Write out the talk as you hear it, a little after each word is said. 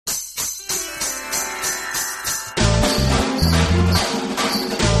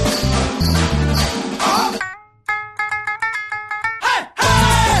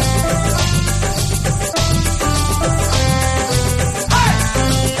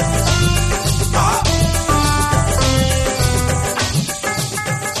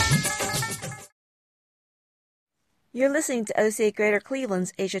You're listening to OCA Greater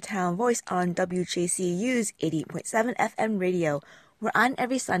Cleveland's Asiatown Voice on WJCU's 88.7 FM radio. We're on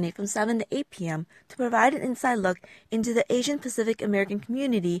every Sunday from 7 to 8 p.m. to provide an inside look into the Asian Pacific American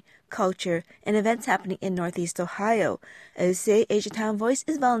community, culture, and events happening in Northeast Ohio. OCA Asiatown Voice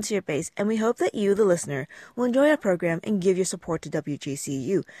is volunteer-based, and we hope that you, the listener, will enjoy our program and give your support to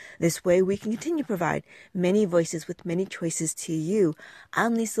WJCU. This way, we can continue to provide many voices with many choices to you.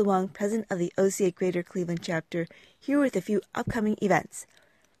 I'm Lisa Wong, president of the OCA Greater Cleveland chapter, here with a few upcoming events.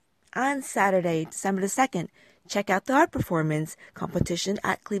 On Saturday, December the 2nd, check out the art performance competition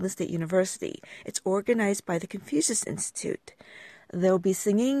at Cleveland State University. It's organized by the Confucius Institute. There will be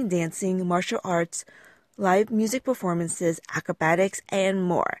singing, dancing, martial arts, live music performances, acrobatics, and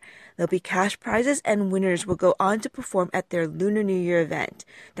more. There'll be cash prizes, and winners will go on to perform at their Lunar New Year event.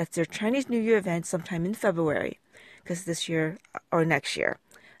 That's their Chinese New Year event sometime in February, because this year or next year.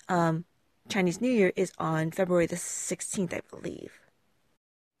 Chinese New Year is on February the 16th, I believe.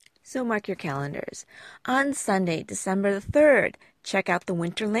 So mark your calendars. On Sunday, December the 3rd, check out the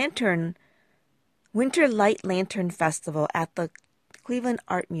Winter Light Lantern Festival at the Cleveland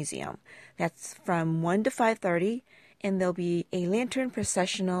Art Museum. That's from 1 to 5:30, and there'll be a lantern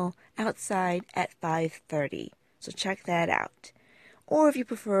processional outside at 5:30. So check that out. Or if you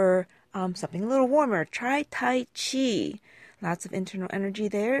prefer something a little warmer, try Tai Chi. Lots of internal energy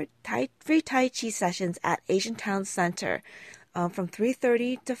there. Free Tai Chi sessions at Asiatown Center. From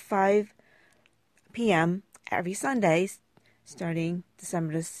 3:30 to 5 p.m. every Sunday, starting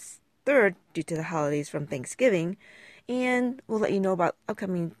December the 3rd due to the holidays from Thanksgiving. And we'll let you know about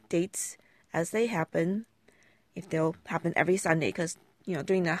upcoming dates as they happen, if they'll happen every Sunday, because,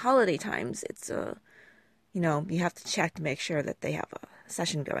 during the holiday times, it's, you have to check to make sure that they have a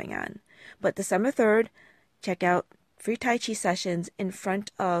session going on. But December 3rd, check out free Tai Chi sessions in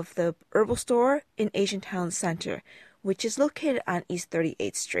front of the herbal store in Asiatown Center, which is located on East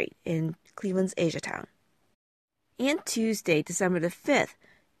 38th Street in Cleveland's Asiatown. And Tuesday, December the 5th,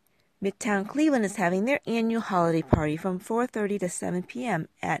 Midtown Cleveland is having their annual holiday party from 4:30 to 7 p.m.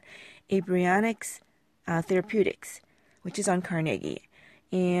 at Abrionics Therapeutics, which is on Carnegie.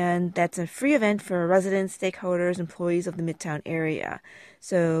 And that's a free event for residents, stakeholders, employees of the Midtown area.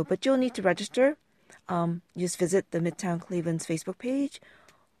 But you'll need to register. Just visit the Midtown Cleveland's Facebook page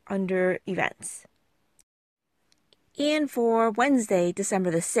under events. And for Wednesday, December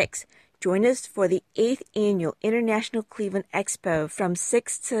the 6th, join us for the 8th Annual International Cleveland Expo from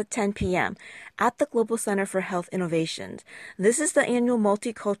 6 to 10 p.m. at the Global Center for Health Innovations. This is the annual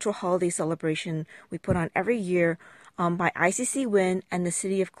multicultural holiday celebration we put on every year by ICC WIN and the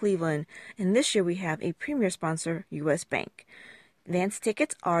City of Cleveland. And this year we have a premier sponsor, U.S. Bank. Advance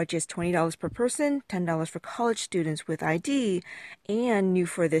tickets are just $20 per person, $10 for college students with ID, and new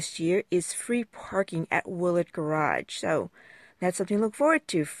for this year is free parking at Willard Garage. So that's something to look forward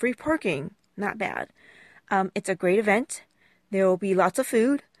to. Free parking, not bad. It's a great event. There will be lots of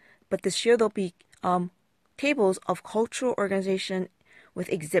food, but this year there'll be tables of cultural organization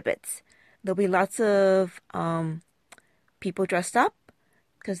with exhibits. There'll be lots of people dressed up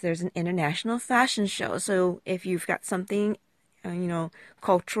because there's an international fashion show. So if you've got something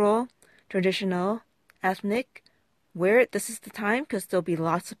cultural, traditional, ethnic, wear it. This is the time because there'll be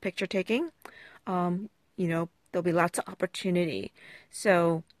lots of picture taking. There'll be lots of opportunity.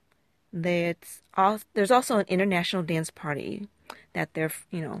 So there's also an international dance party that they're,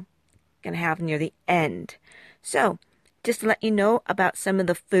 going to have near the end. So just to let you know about some of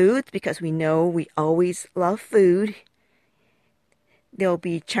the foods, because we know we always love food. There'll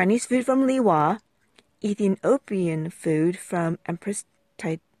be Chinese food from Liwa, Ethiopian food from Empress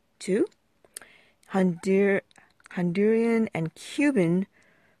Taitu, Honduran and Cuban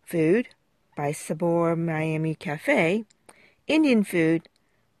food by Sabor Miami Cafe, Indian food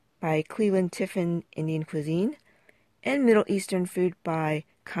by Cleveland Tiffin Indian Cuisine, and Middle Eastern food by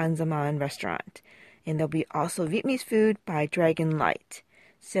Khan Zaman Restaurant. And there'll be also Vietnamese food by Dragon Light.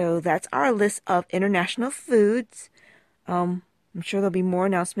 So that's our list of international foods. I'm sure there'll be more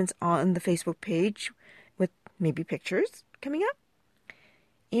announcements on the Facebook page with maybe pictures coming up.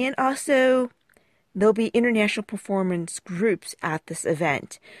 And also, there'll be international performance groups at this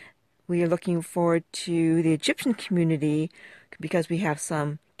event. We are looking forward to the Egyptian community because we have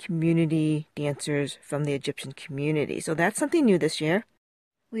some community dancers from the Egyptian community. So that's something new this year.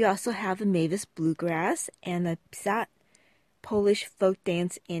 We also have the Mavis Bluegrass and the Psat Polish folk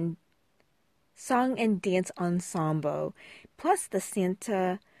dance and song and dance ensemble, plus the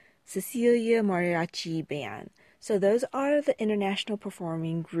Santa Cecilia Mariachi Band. So those are the international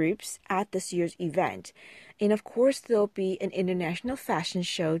performing groups at this year's event. And of course, there'll be an international fashion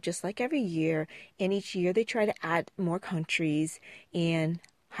show just like every year. And each year they try to add more countries and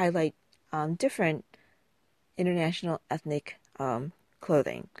highlight different international ethnic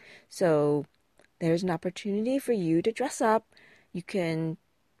clothing. So there's an opportunity for you to dress up. You can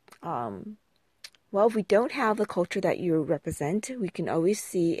well, if we don't have the culture that you represent, we can always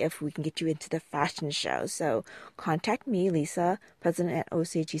see if we can get you into the fashion show. So contact me, Lisa, president at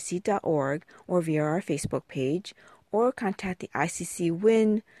ocagc.org, or via our Facebook page, or contact the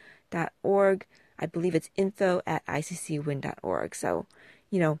iccwin.org. I believe it's info@iccwin.org. So,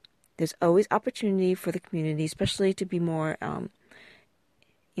 there's always opportunity for the community, especially to be more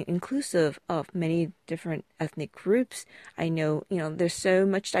inclusive of many different ethnic groups. I know, there's so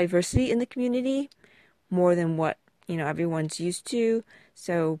much diversity in the community, more than what, everyone's used to.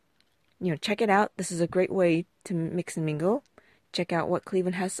 So, check it out. This is a great way to mix and mingle. Check out what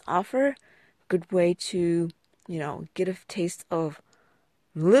Cleveland has to offer. Good way to, get a taste of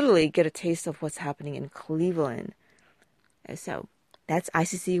what's happening in Cleveland. So, that's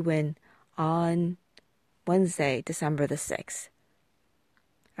ICC Win on Wednesday, December the 6th.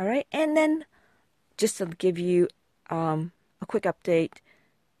 All right, and then just to give you a quick update,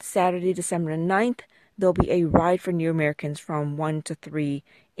 Saturday, December 9th, there'll be a ride for New Americans from 1 to 3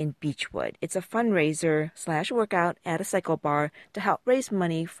 in Beechwood. It's a fundraiser/workout at a cycle bar to help raise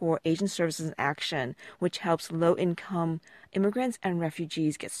money for Asian Services in Action, which helps low-income immigrants and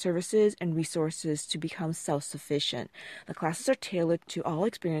refugees get services and resources to become self-sufficient. The classes are tailored to all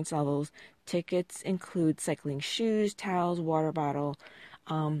experience levels. Tickets include cycling shoes, towels, water bottle.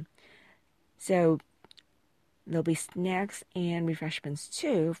 So there'll be snacks and refreshments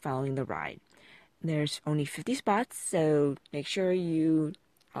too following the ride. There's only 50 spots, so make sure you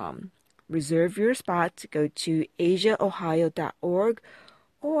reserve your spot. Go to asiaohio.org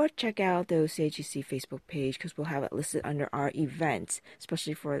or check out the OCAGC Facebook page because we'll have it listed under our events.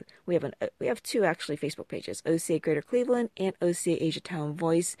 Especially we have two actually Facebook pages: OCA Greater Cleveland and OCA Asia Town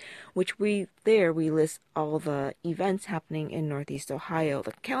Voice, which we list all the events happening in Northeast Ohio.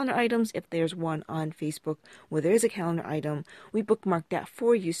 The calendar items, if there's one on Facebook where there is a calendar item, we bookmark that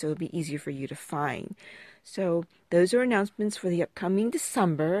for you so it'll be easier for you to find. So those are announcements for the upcoming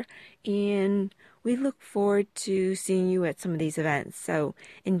December, and we look forward to seeing you at some of these events. So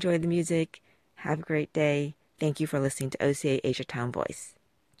enjoy the music. Have a great day. Thank you for listening to OCA Asia Town Voice.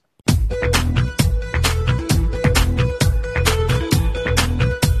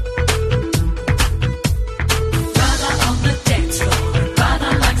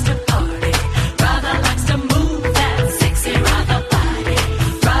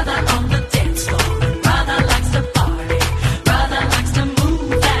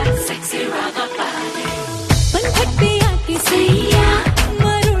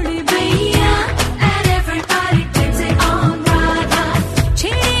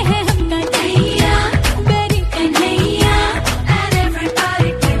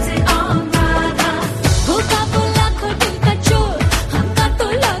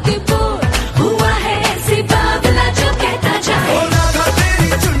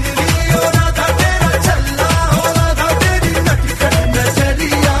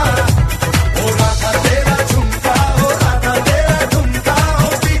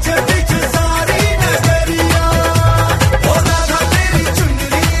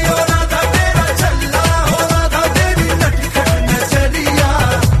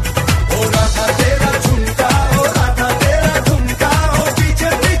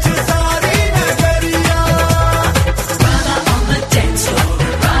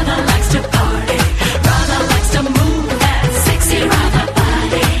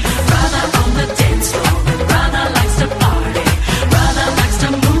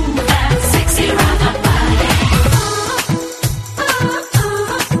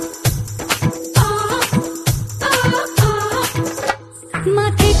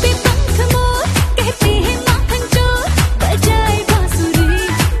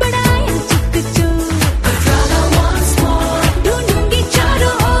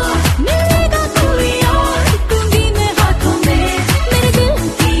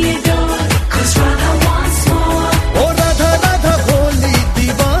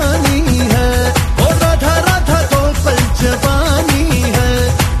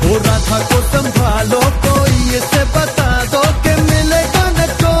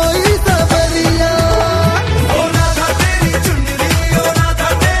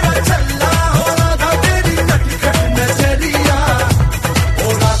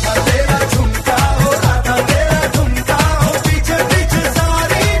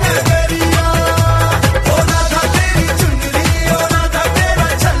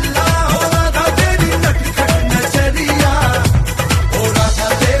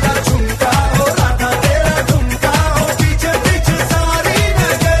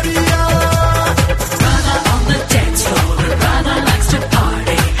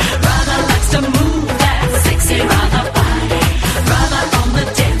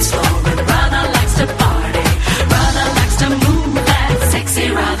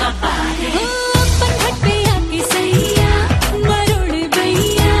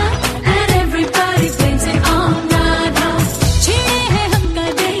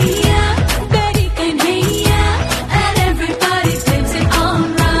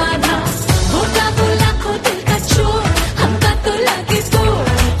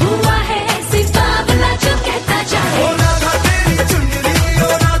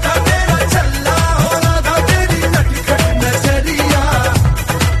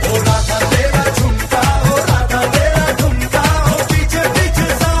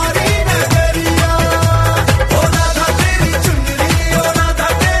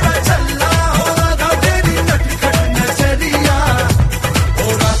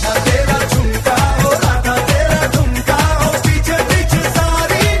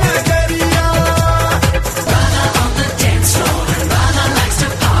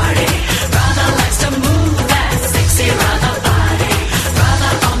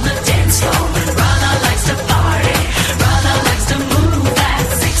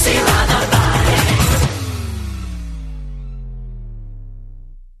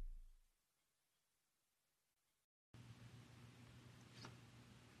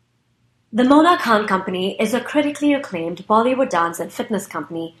 The Mona Khan Company is a critically acclaimed Bollywood dance and fitness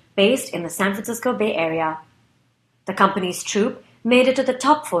company based in the San Francisco Bay Area. The company's troupe made it to the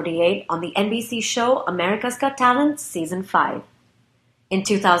top 48 on the NBC show America's Got Talent Season 5. In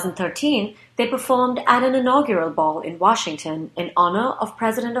 2013, they performed at an inaugural ball in Washington in honor of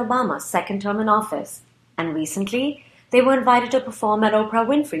President Obama's second term in office, and recently, they were invited to perform at Oprah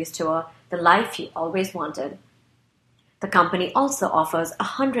Winfrey's tour, The Life You Always Wanted. The company also offers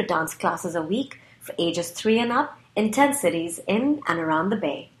 100 dance classes a week for ages 3 and up in 10 cities in and around the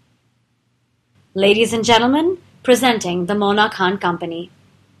Bay. Ladies and gentlemen, presenting the Mona Khan Company.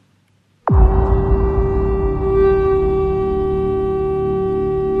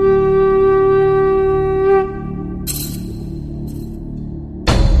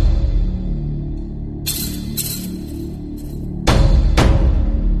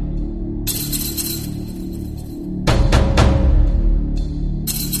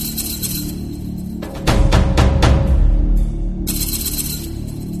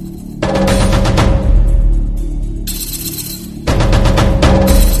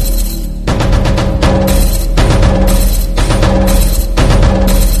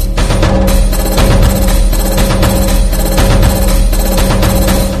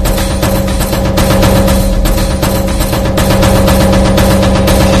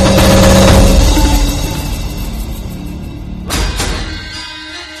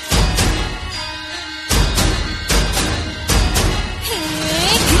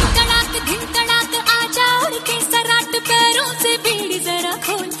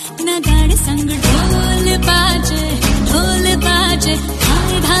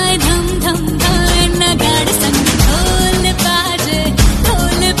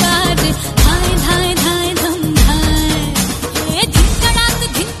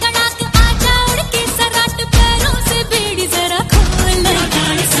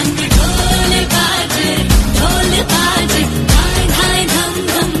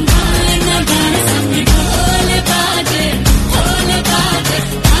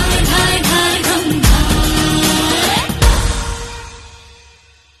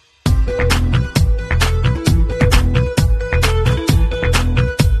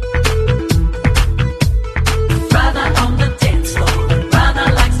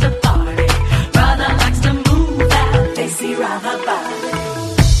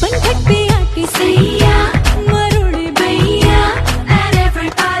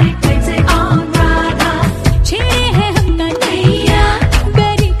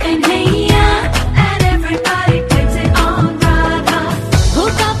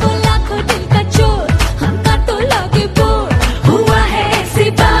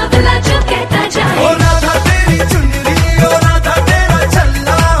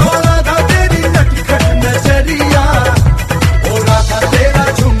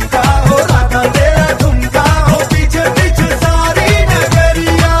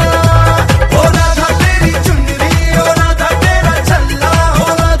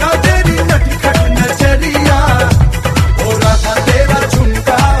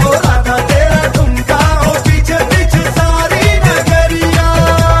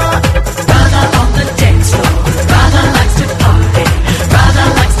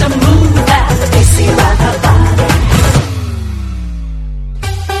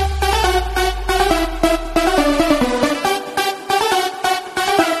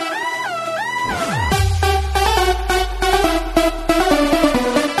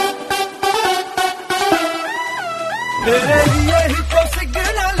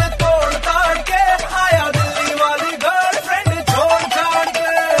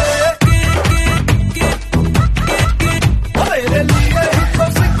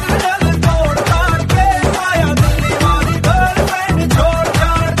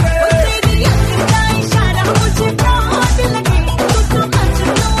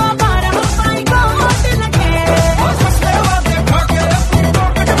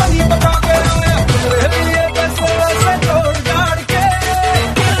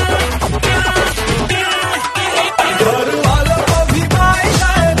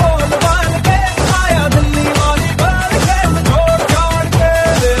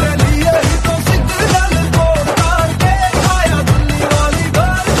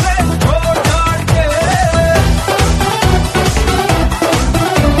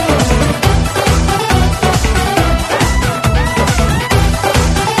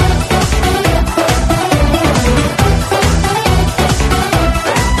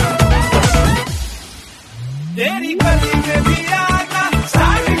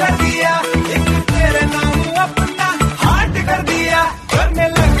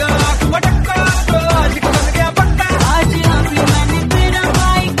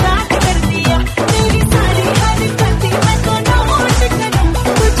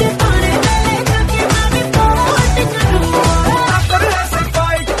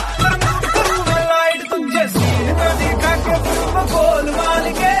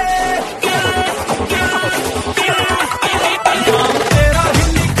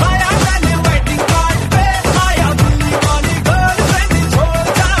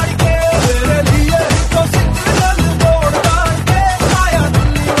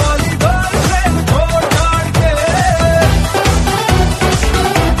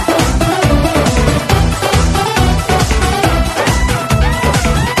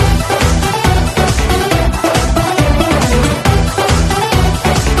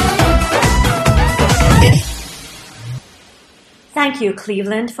 Thank you,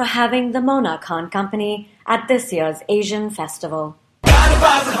 Cleveland, for having the Mona Khan Company at this year's Asian Festival.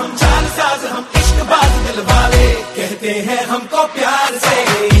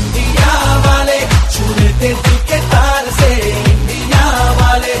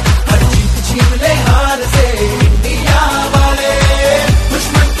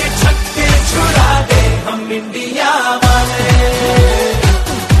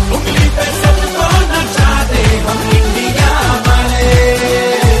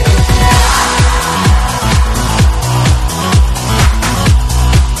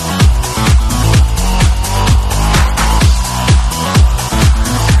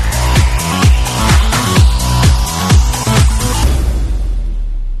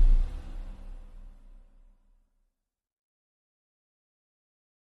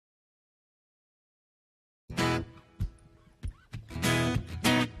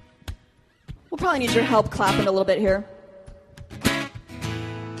 We'll probably need your help clapping a little bit here.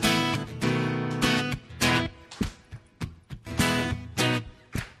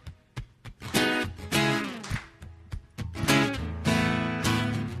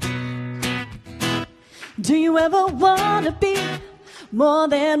 Do you ever want to be more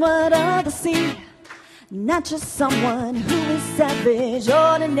than what others see? Not just someone who is savage,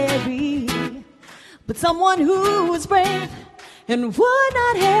 ordinary, but someone who is brave and would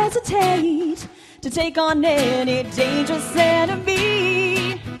not hesitate to take on any dangerous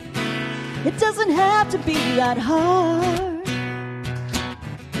enemy. It doesn't have to be that hard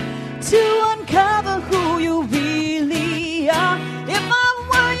to uncover who you really are. If I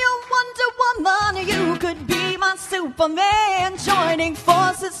were your Wonder Woman, you could be my Superman, joining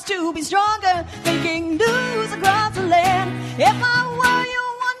forces to be stronger, making news across the land. If I were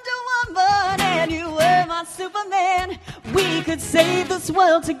your Wonder Woman and you were my Superman, we could save this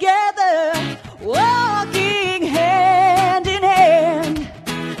world together, walking hand in hand.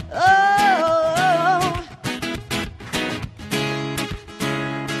 Oh,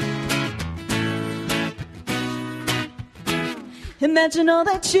 imagine all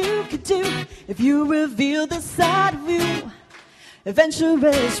that you could do if you reveal this side of you.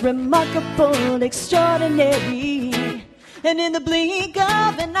 Adventurous, remarkable, extraordinary. And in the blink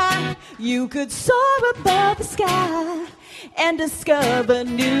of an eye, you could soar above the sky and discover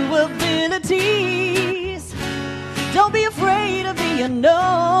new abilities. Don't be afraid of the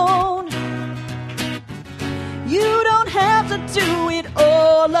unknown. You don't have to do it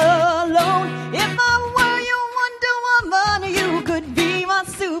all alone. If I were your Wonder Woman, you could be my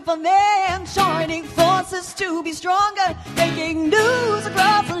Superman, joining forces to be stronger, making news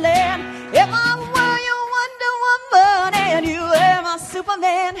across the land. If I were your Wonder Woman and you were my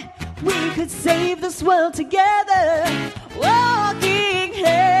Superman, we could save this world together, walking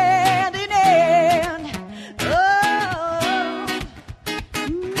hand in hand. Oh.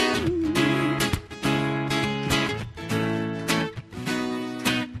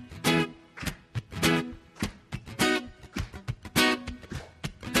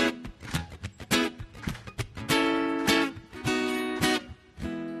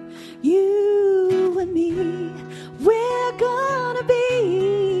 You and me, we're gonna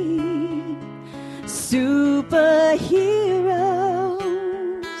be superheroes.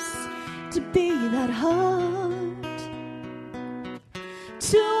 To be that hard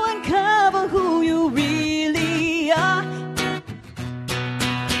to uncover who you really are.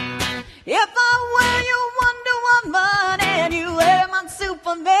 If I were your Wonder Woman and you were my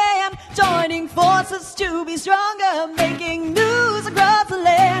Superman, joining forces to be stronger, making news across the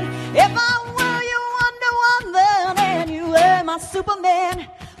land. If I were your Wonder Woman and you were my Superman,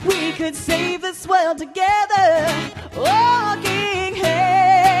 we could save this world together, walking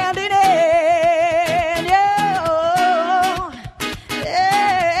hand in hand. Yeah, oh,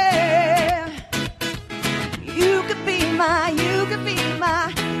 yeah. You could be my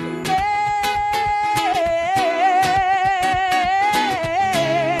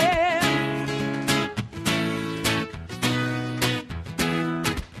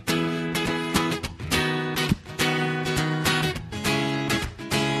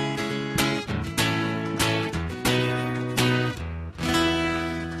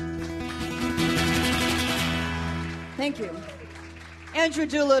Thank you. Andrew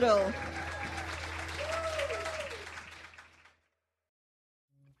Doolittle.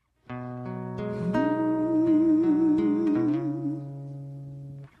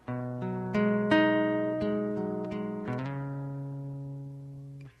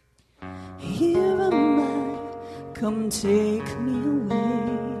 Here am I, come take me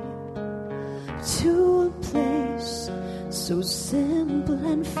away to a place so simple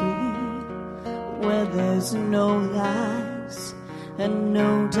and free, where there's no lies and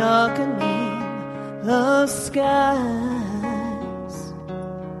no darkening of skies.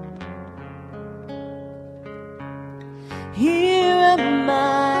 Here am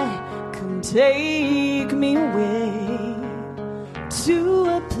I, come take me away to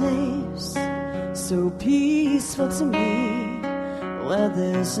a place so peaceful to me, where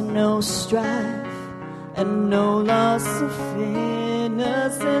there's no strife and no loss of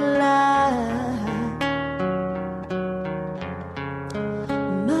innocent life.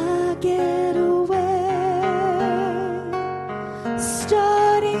 My getaway,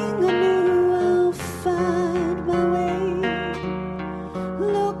 starting anew, I'll find my way,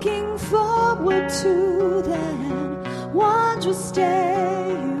 looking forward to that wondrous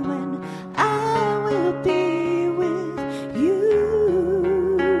day when I will be with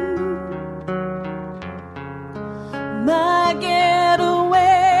you. My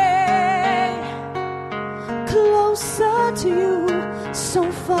getaway, closer to you,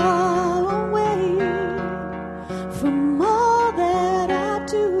 so far away from all that I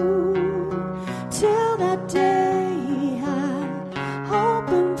do, till that day I hope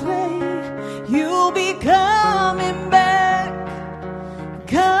and pray you'll be coming back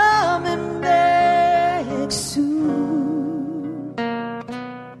soon.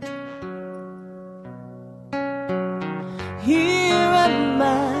 Here am I,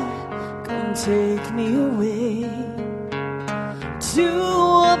 come take me away to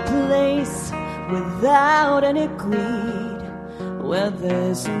a place without any greed, where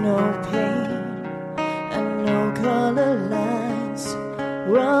there's no pain and no color lines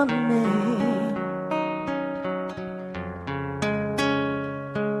remain.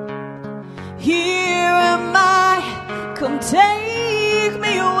 Here am I, come take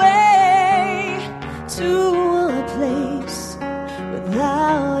me away to a place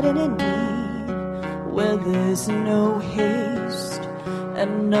without any need, where there's no haste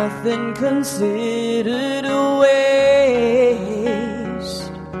and nothing considered a waste.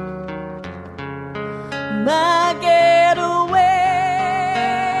 My getaway,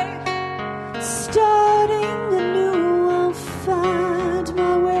 starting anew, I'll find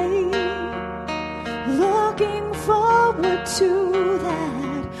my way, looking forward to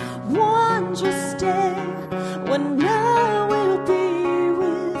that wondrous day when I will be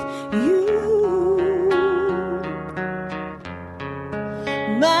with you.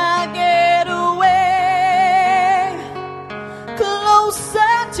 My getaway,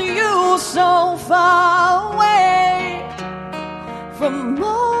 closer to you, so far away from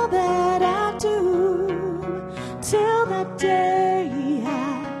all that I do, till that day I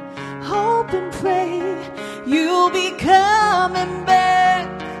hope and pray you'll be coming back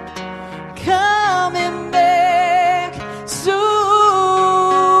soon.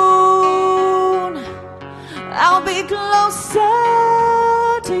 I'll be closer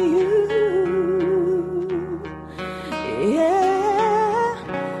to you, yeah.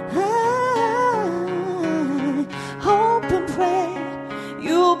 I hope and pray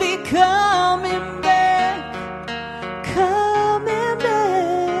you'll be coming back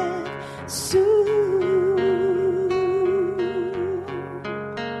soon.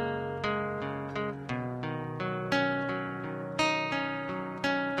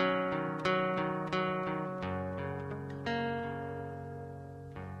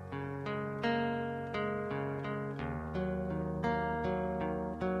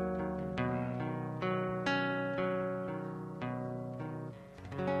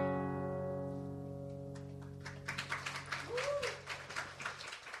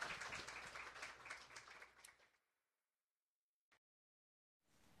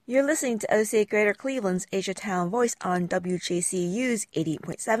 You're listening to OCA Greater Cleveland's Asia Town Voice on WJCU's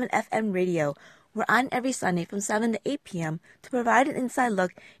 88.7 FM radio. We're on every Sunday from 7 to 8 p.m. to provide an inside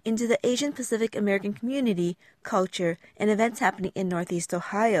look into the Asian Pacific American community, culture, and events happening in Northeast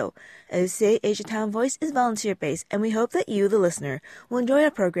Ohio. OCA Asia Town Voice is volunteer-based, and we hope that you, the listener, will enjoy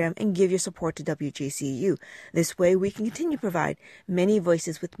our program and give your support to WJCU. This way, we can continue to provide many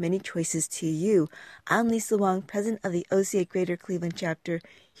voices with many choices to you. I'm Lisa Wong, president of the OCA Greater Cleveland chapter,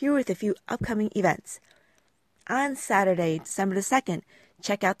 here with a few upcoming events. On Saturday, December the 2nd,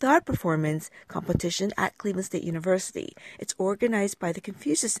 check out the art performance competition at Cleveland State University. It's organized by the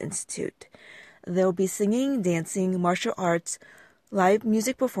Confucius Institute. There will be singing, dancing, martial arts, live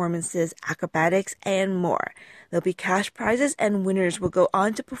music performances, acrobatics, and more. There'll be cash prizes, and winners will go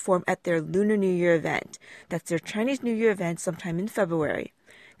on to perform at their Lunar New Year event. That's their Chinese New Year event sometime in February,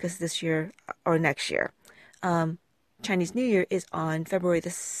 because this year or next year. Chinese New Year is on February the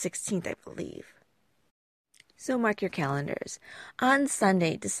 16th, I believe. So mark your calendars. On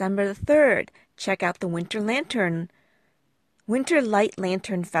Sunday, December the 3rd, check out the Winter Winter Light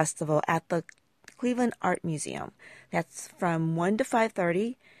Lantern Festival at the Cleveland Art Museum. That's from 1 to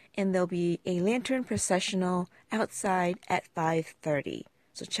 5:30, and there'll be a lantern processional outside at 5:30.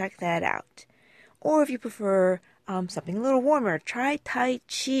 So check that out. Or if you prefer something a little warmer, try Tai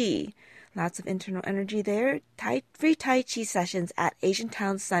Chi. Lots of internal energy there. Free Tai Chi sessions at Asian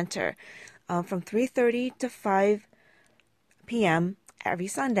Town Center from 3:30 to 5 p.m. every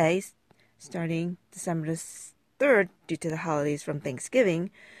Sunday, starting December the 3rd due to the holidays from Thanksgiving.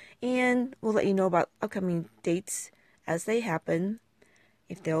 And we'll let you know about upcoming dates as they happen,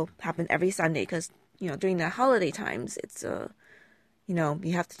 if they'll happen every Sunday, because, during the holiday times, it's,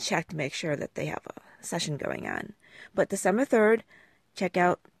 you have to check to make sure that they have a session going on. But December 3rd, check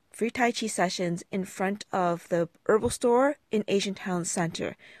out free Tai Chi sessions in front of the herbal store in Asian Town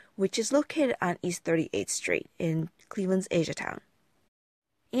Center, which is located on East 38th Street in Cleveland's Asiatown.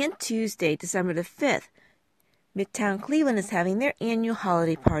 And Tuesday, December the 5th, Midtown Cleveland is having their annual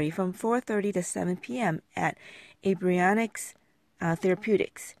holiday party from 4:30 to 7 p.m. at Abrionics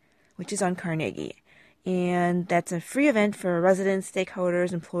Therapeutics, which is on Carnegie. And that's a free event for residents,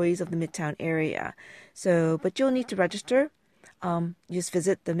 stakeholders, employees of the Midtown area. But you'll need to register. Just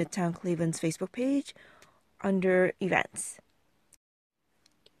visit the Midtown Cleveland's Facebook page under events.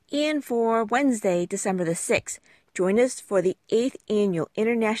 And for Wednesday, December the 6th, join us for the 8th Annual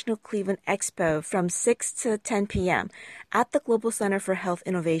International Cleveland Expo from 6 to 10 p.m. at the Global Center for Health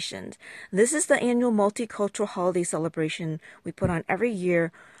Innovations. This is the annual multicultural holiday celebration we put on every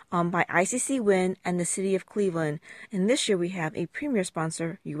year by ICC WIN and the City of Cleveland. And this year we have a premier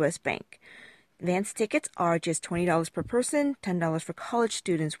sponsor, U.S. Bank. Advance tickets are just $20 per person, $10 for college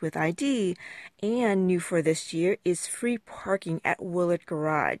students with ID, and new for this year is free parking at Willard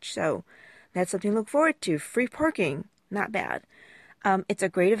Garage. So that's something to look forward to. Free parking, not bad. It's a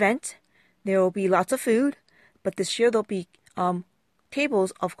great event. There will be lots of food, but this year there'll be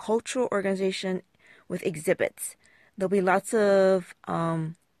tables of cultural organization with exhibits. There'll be lots of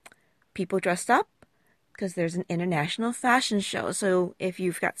people dressed up because there's an international fashion show. So if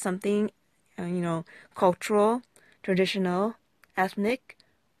you've got something cultural, traditional, ethnic,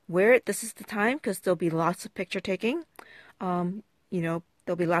 wear it. This is the time because there'll be lots of picture taking.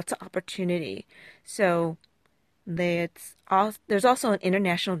 There'll be lots of opportunity. So there's also an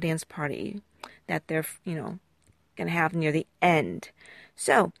international dance party that they're, going to have near the end.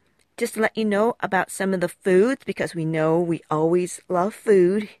 So just to let you know about some of the foods, because we know we always love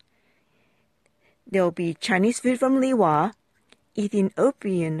food. There'll be Chinese food from Liwa,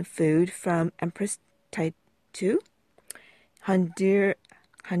 Ethiopian food from Empress Taitu, Honduran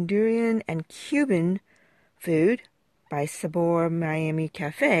and Cuban food by Sabor Miami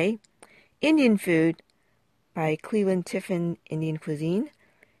Cafe, Indian food by Cleveland Tiffin Indian Cuisine,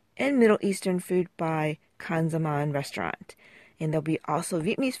 and Middle Eastern food by Kanzaman Restaurant. And there'll be also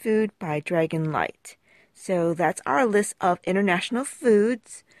Vietnamese food by Dragon Light. So that's our list of international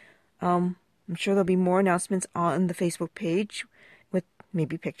foods. I'm sure there'll be more announcements on the Facebook page with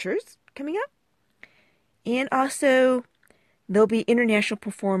maybe pictures coming up. And also, there'll be international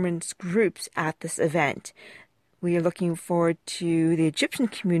performance groups at this event. We are looking forward to the Egyptian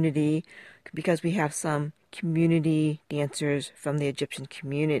community because we have some community dancers from the Egyptian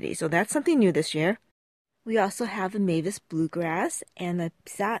community. So that's something new this year. We also have the Mavis Bluegrass and the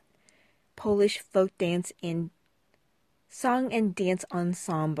Psat Polish folk dance and song and dance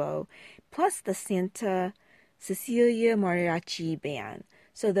ensemble, plus the Santa Cecilia Mariachi Band.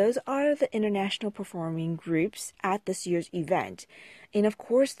 So those are the international performing groups at this year's event. And of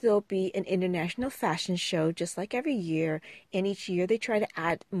course, there'll be an international fashion show just like every year. And each year they try to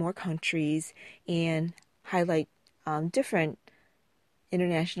add more countries and highlight different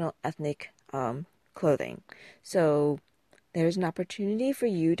international ethnic clothing. So there's an opportunity for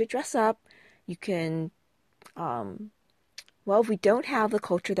you to dress up. You can, if we don't have the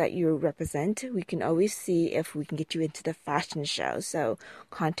culture that you represent, we can always see if we can get you into the fashion show. So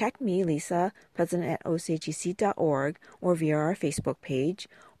contact me, Lisa, president at ocgc.org, or via our Facebook page,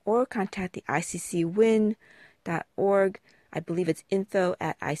 or contact the iccwin.org. I believe it's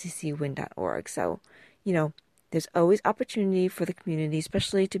info@iccwin.org. So, there's always opportunity for the community,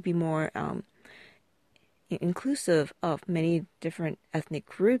 especially to be more inclusive of many different ethnic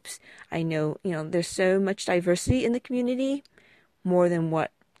groups. I know, there's so much diversity in the community, more than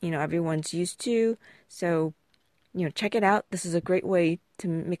what, everyone's used to. So, check it out. This is a great way to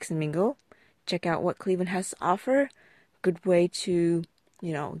mix and mingle. Check out what Cleveland has to offer. Good way to,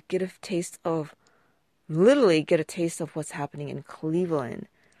 get a taste of what's happening in Cleveland.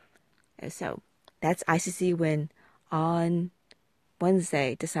 So, that's ICC WIN on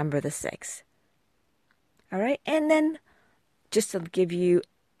Wednesday, December the 6th. All right, and then just to give you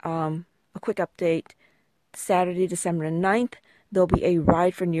a quick update, Saturday, December 9th, there'll be a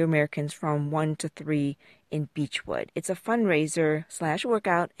ride for New Americans from 1 to 3 in Beechwood. It's a fundraiser /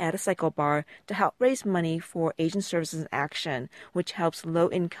 workout at a cycle bar to help raise money for Asian Services in Action, which helps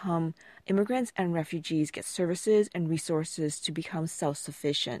low-income immigrants and refugees get services and resources to become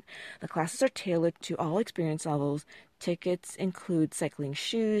self-sufficient. The classes are tailored to all experience levels. Tickets include cycling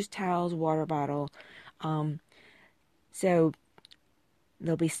shoes, towels, water bottle. So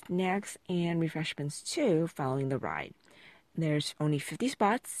there'll be snacks and refreshments too following the ride. There's only 50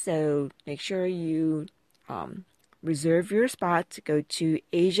 spots, so make sure you reserve your spot. Go to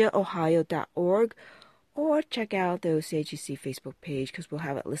asiaohio.org or check out the OCAGC Facebook page because we'll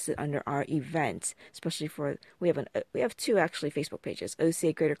have it listed under our events, especially for, we have two actually Facebook pages,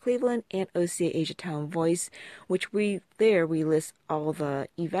 OCA Greater Cleveland and OCA Asia Town Voice, which we list all the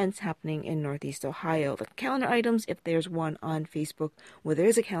events happening in Northeast Ohio. The calendar items, if there's one on Facebook where there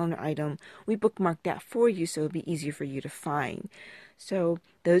is a calendar item, we bookmark that for you so it'll be easier for you to find. So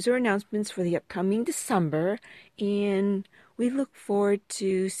those are announcements for the upcoming December, and we look forward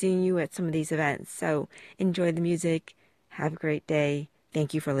to seeing you at some of these events. So enjoy the music. Have a great day.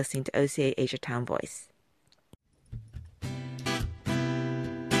 Thank you for listening to OCA Asia Town Voice.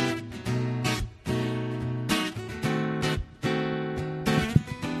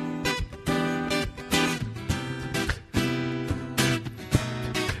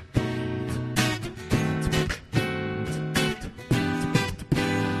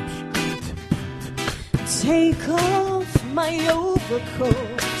 Take off my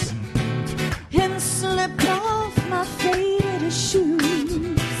overcoat and slip off my faded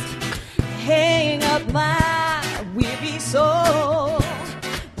shoes. Hang up my weary soul,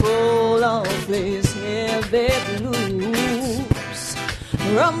 pull off this heavy blues.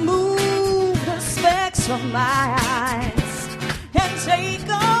 Remove the specs from my eyes and take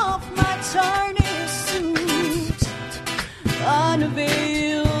off my tarnished suit.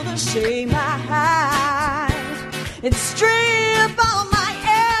 Unveil the shame I hide and strip all my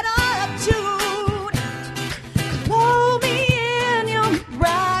attitude. Clothe me in your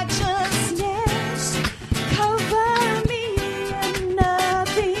righteousness, cover me in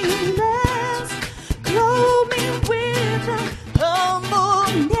nothing less. Clothe me with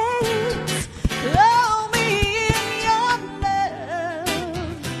humbleness, clothe me in your love.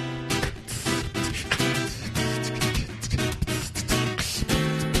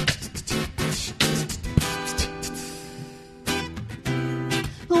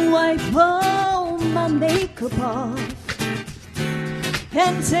 Wipe all my makeup off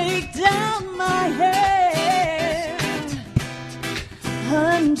and take down my hair.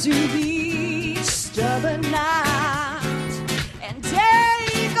 Undo these stubborn knots and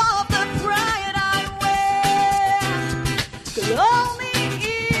take off the pride I wear. Clothe me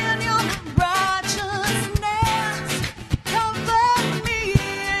in your righteousness, cover me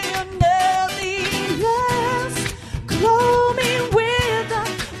in nothing less. Clothe me with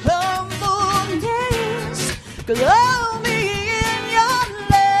humbleness, clothe me in your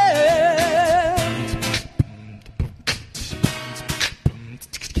love.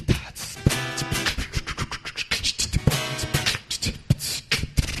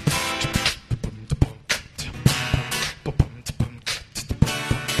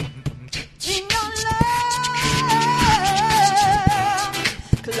 In your love,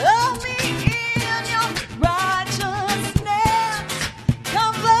 clothe me in your righteousness,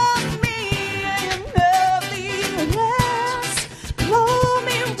 cover me in nothing less. Clothe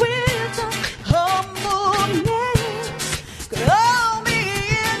me with humbleness, clothe me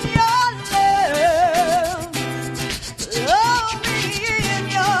in your love. Clothe me in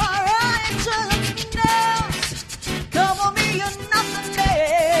your righteousness, cover me in nothing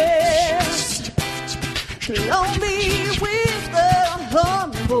less. Clothe me with the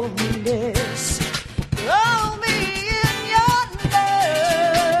humbleness, clothe me in your love.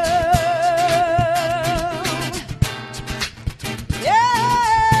 Yeah.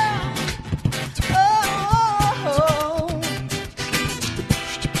 Oh.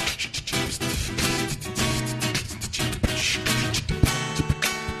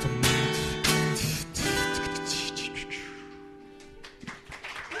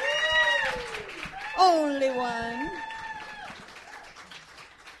 Only one.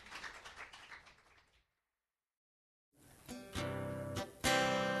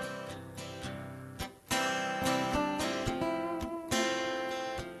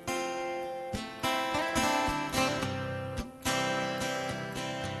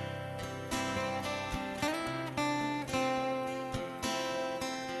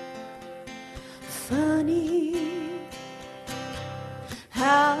 Funny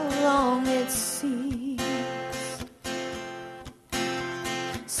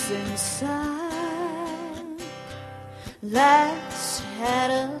last had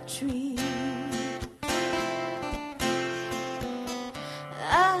a dream.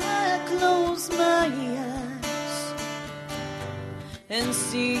 I close my eyes and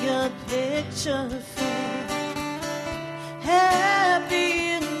see a picture frame,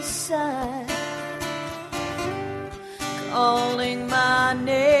 happy inside, calling my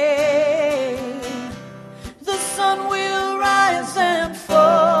name. The sun will rise and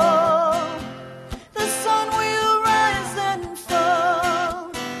fall. The sun will rise and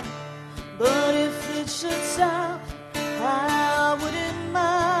fall. But if it should stop, I wouldn't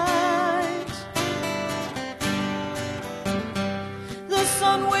mind. The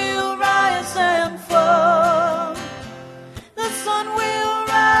sun will rise and fall. The sun will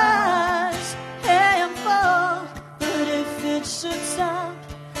rise and fall. But if it should stop,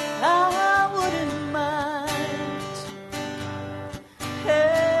 I wouldn't mind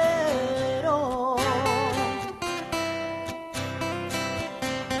at all.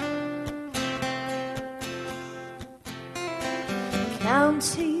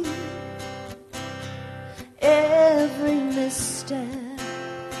 Counting every misstep,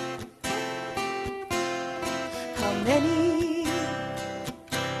 how many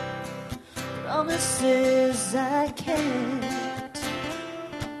promises I kept.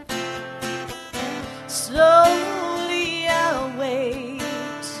 Slowly I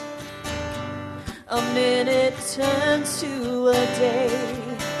wait, a minute turns to a day,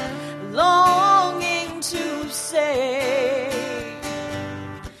 longing to say,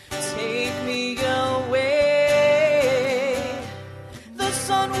 take me away. The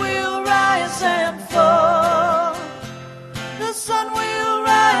sun will rise and fall. The sun will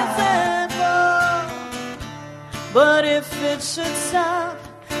rise and fall. But if it should stop,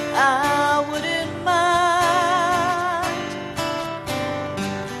 I wouldn't mind.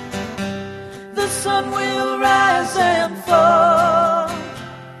 The sun will rise and fall.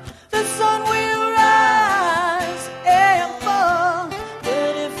 The sun will rise and fall.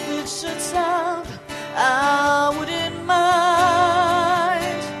 But if it should stop, I wouldn't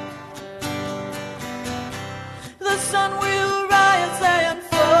mind. The sun will rise and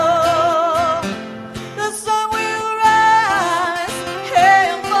fall. The sun will rise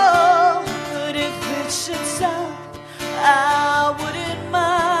and fall. But if it should stop, I wouldn't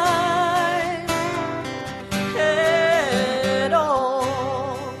mind at all.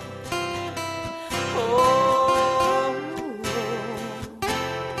 Oh.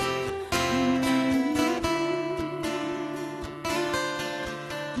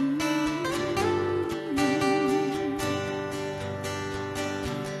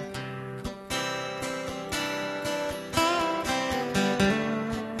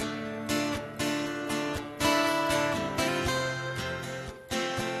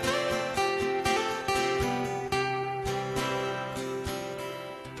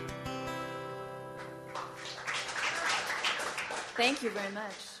 Thank you very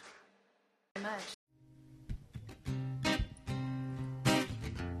much. Very much.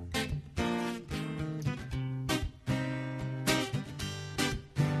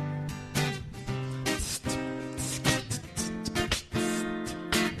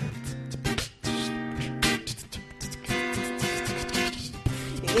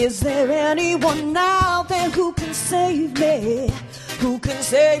 Is there anyone out there who can save me? Who can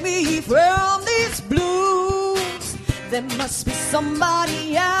save me from these blues? There must be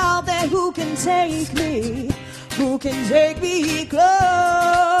somebody out there who can take me, who can take me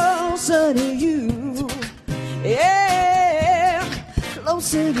closer to you. Yeah,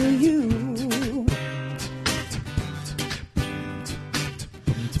 closer to you.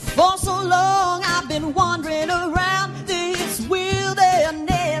 For so long I've been wandering around this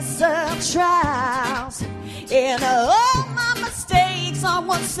wilderness of trials, and all my mistakes are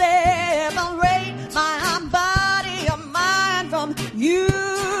what separate my body or mind from you.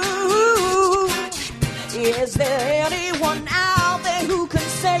 Is there anyone out there who can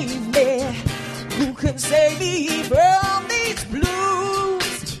save me, who can save me from these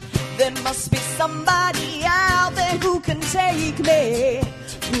blues? There must be somebody out there who can take me,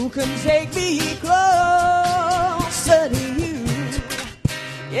 who can take me closer to you.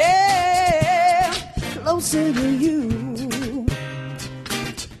 Yeah, closer to you.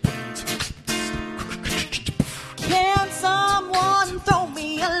 Can someone throw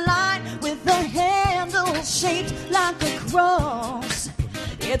me a line with a handle shaped like a cross?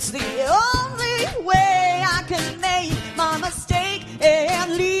 It's the only way I can make my mistake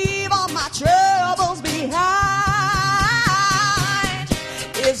and leave all my troubles behind.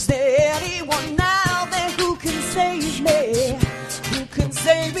 Is there anyone out there who can save me, who can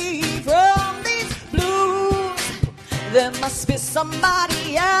save me from these blues? There must be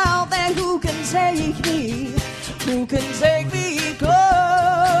somebody out there who can take me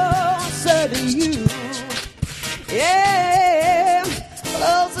closer to you. Yeah,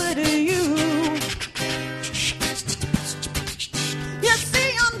 closer to you. You see,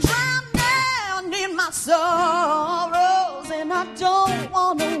 I'm drowning in my sorrows, and I don't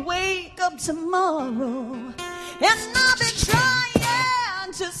want to wake up tomorrow. And I've been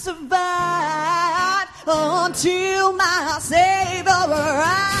trying to survive until my Savior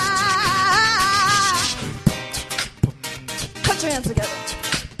arrives. Put your hands together.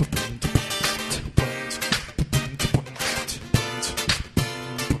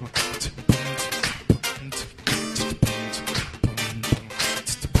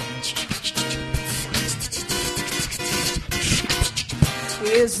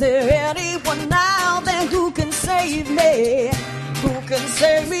 Is there anyone out there who can save me? Who can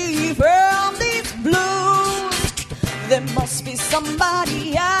save me from these blues? There must be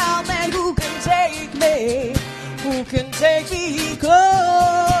somebody out there who can take me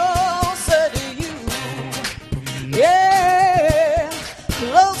closer to you. Yeah,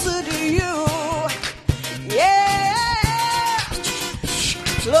 closer to you. Yeah,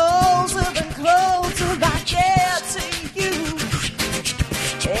 closer and closer I get to you.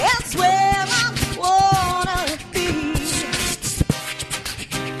 That's where I wanna be.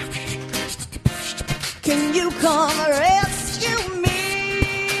 Can you come rescue me?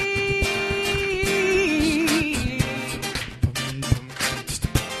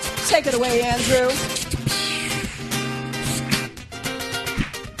 Take it away, Andrew.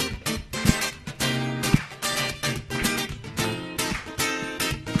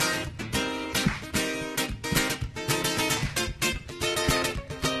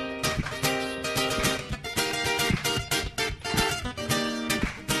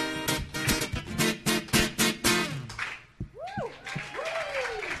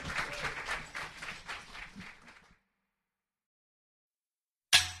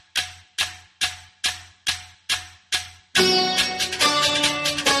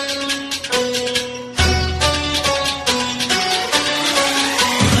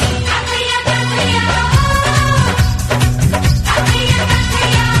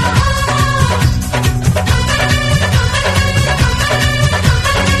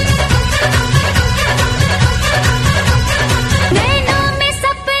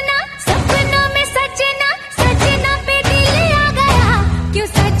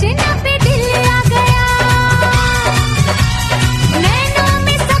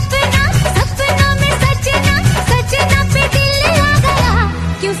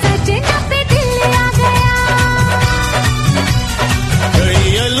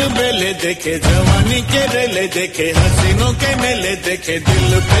 देखे जवानी के रेले देखे हसीनों के मेले देखे दिल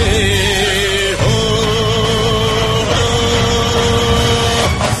पे हो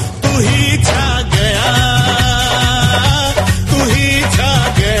तू ही छा गया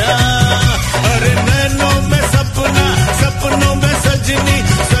अरे नैनों में सपना सपनों में सजनी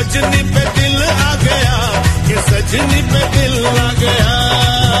सजनी पे दिल आ गया कि सजनी पे दिल आ गया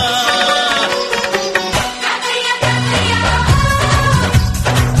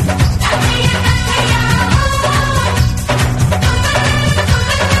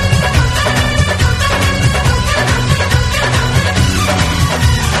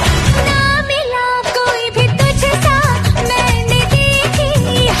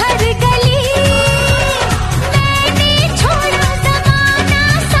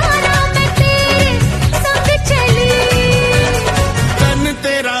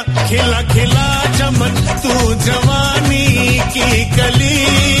खिला खिला चमन तू जवानी की कली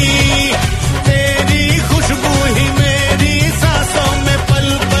तेरी खुशबू ही मेरी सांसों में पल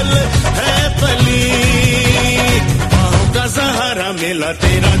पल है पली बाहों का सहारा मिला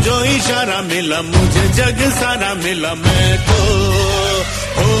तेरा जो इशारा मिला मुझे जग सारा मिला मैं तो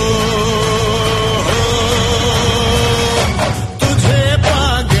तुझे पा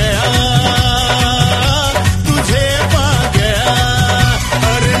गया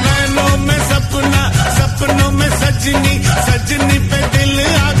सपनों में सजनी पे दिल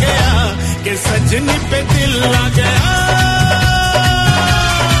आ गया कि सजनी पे दिल आ गया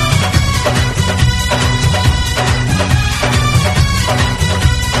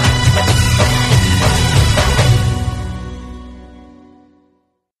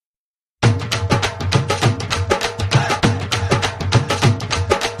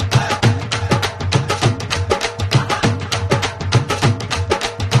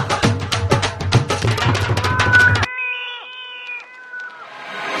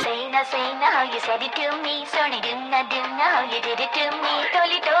sayna, how you said it to me. Soni dunna dunna, how you did it to me.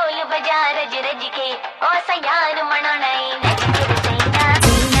 Toli tolu baja raj raj ke, oh sayar mananai nach ke sayna.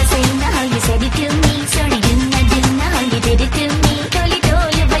 Sayna sayna, how you said it to me. Soni dunna dunna, how you did it to me. Toli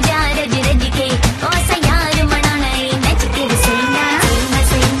tolu baja raj raj ke, oh sayar mananai nach ke sayna. Sayna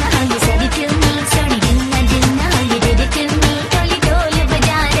sayna, how you said it to me. Soni dunna dunna, how you did it to me. Toli tolu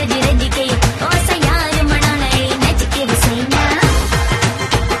baja raj raj ke, oh sayar mananai nach ke sayna.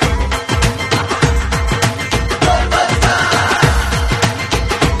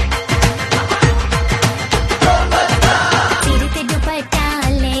 चिरते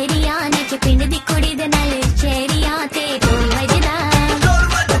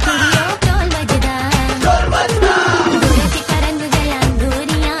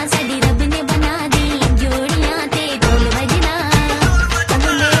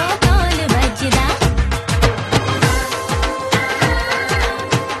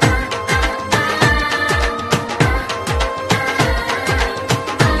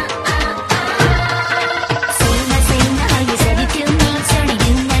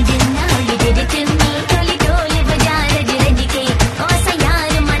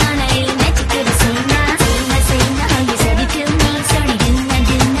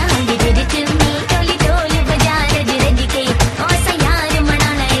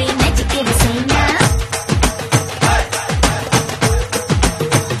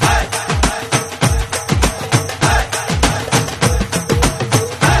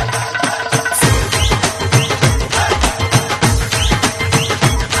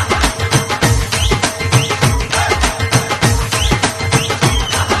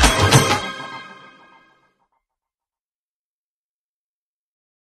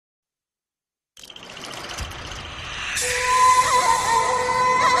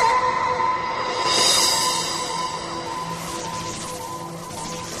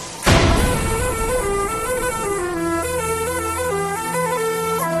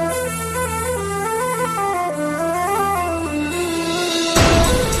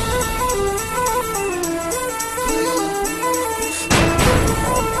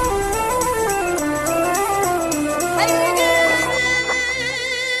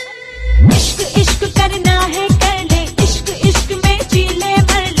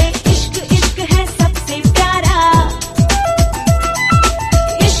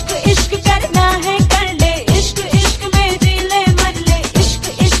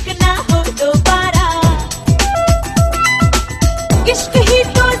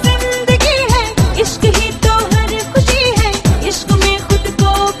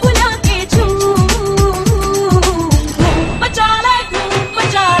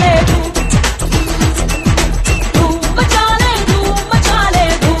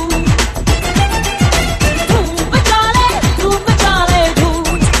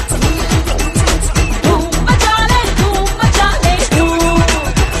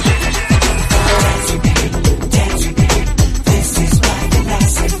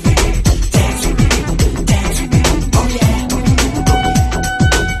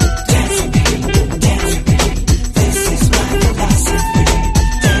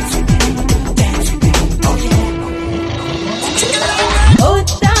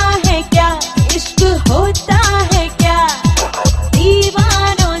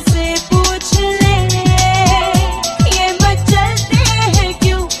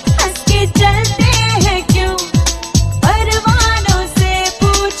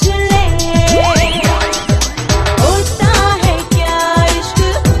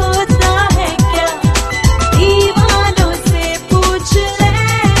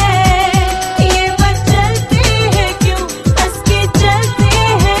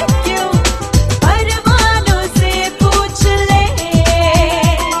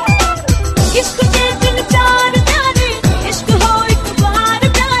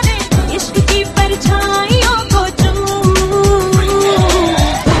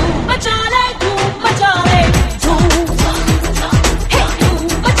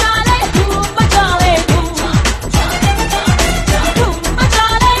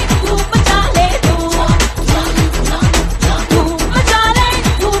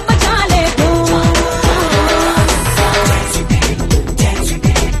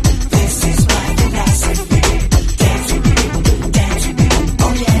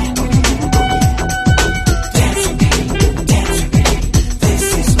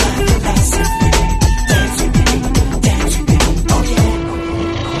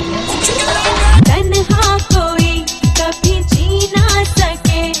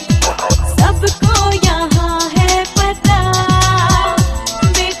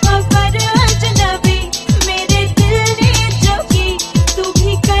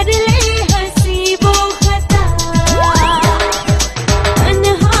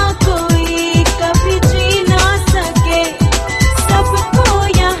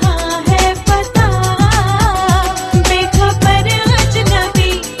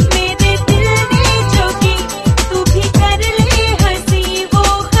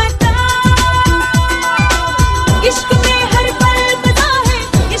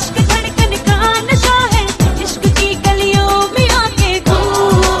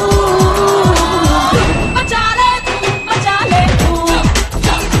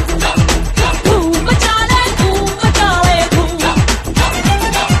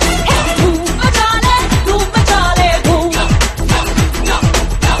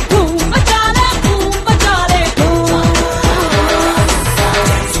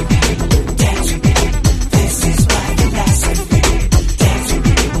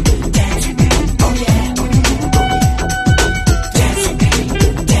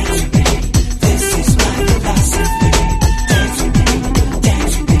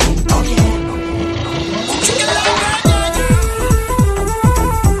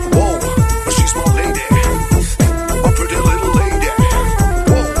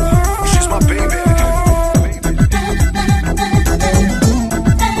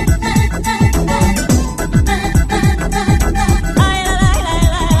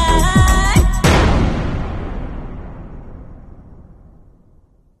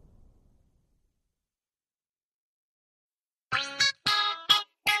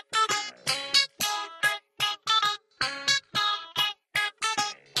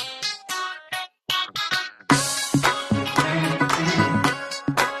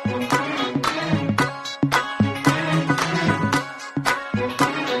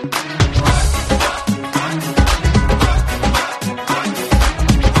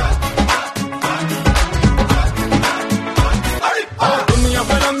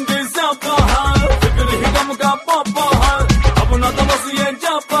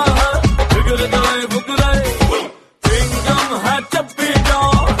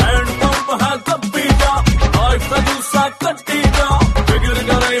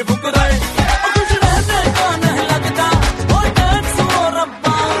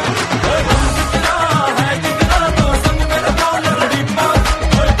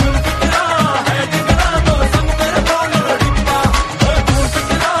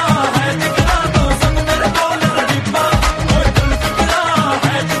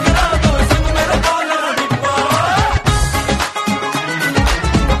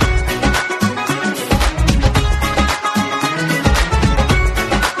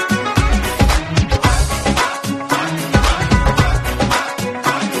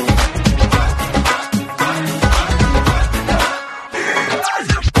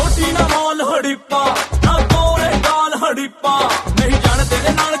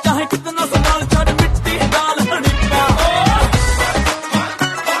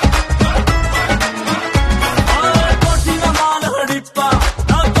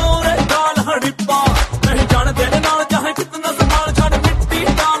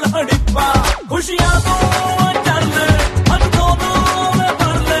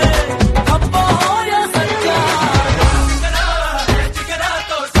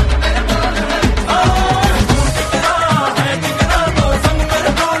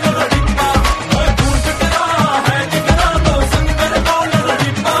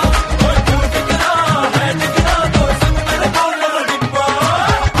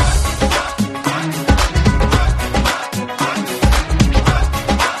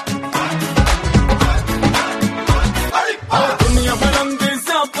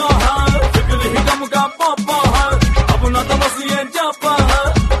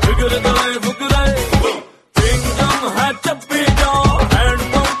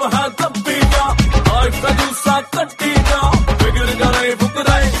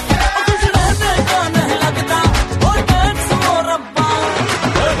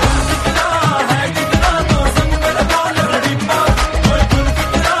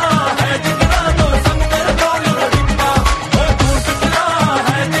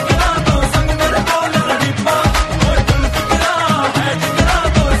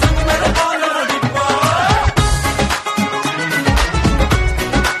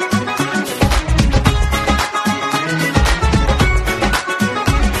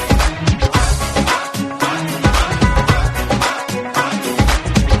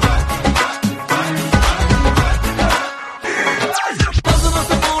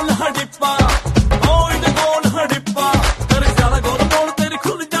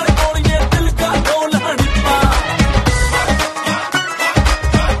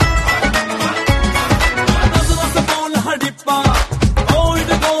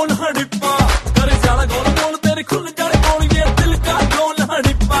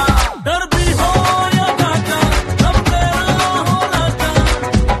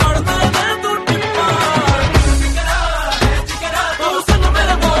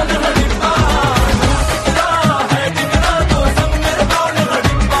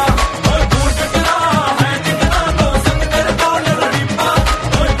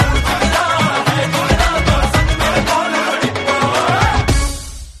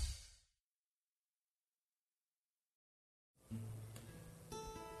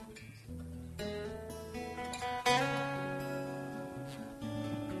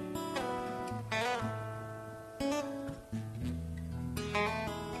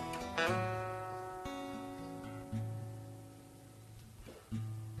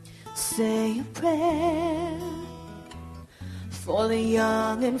Say a prayer for the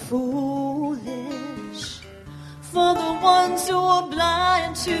young and foolish, for the ones who are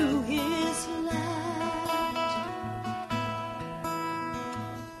blind to his light,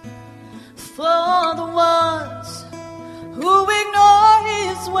 for the ones who ignore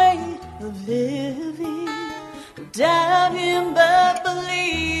his way of living, who doubt him but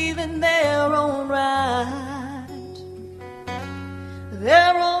believe in their own right,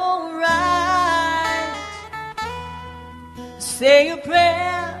 their own right. Say a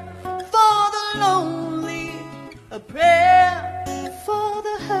prayer for the lonely, a prayer for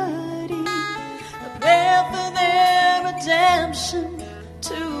the hurting, a prayer for their redemption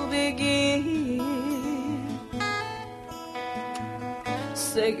to begin.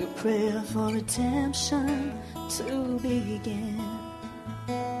 Say a prayer for redemption to begin.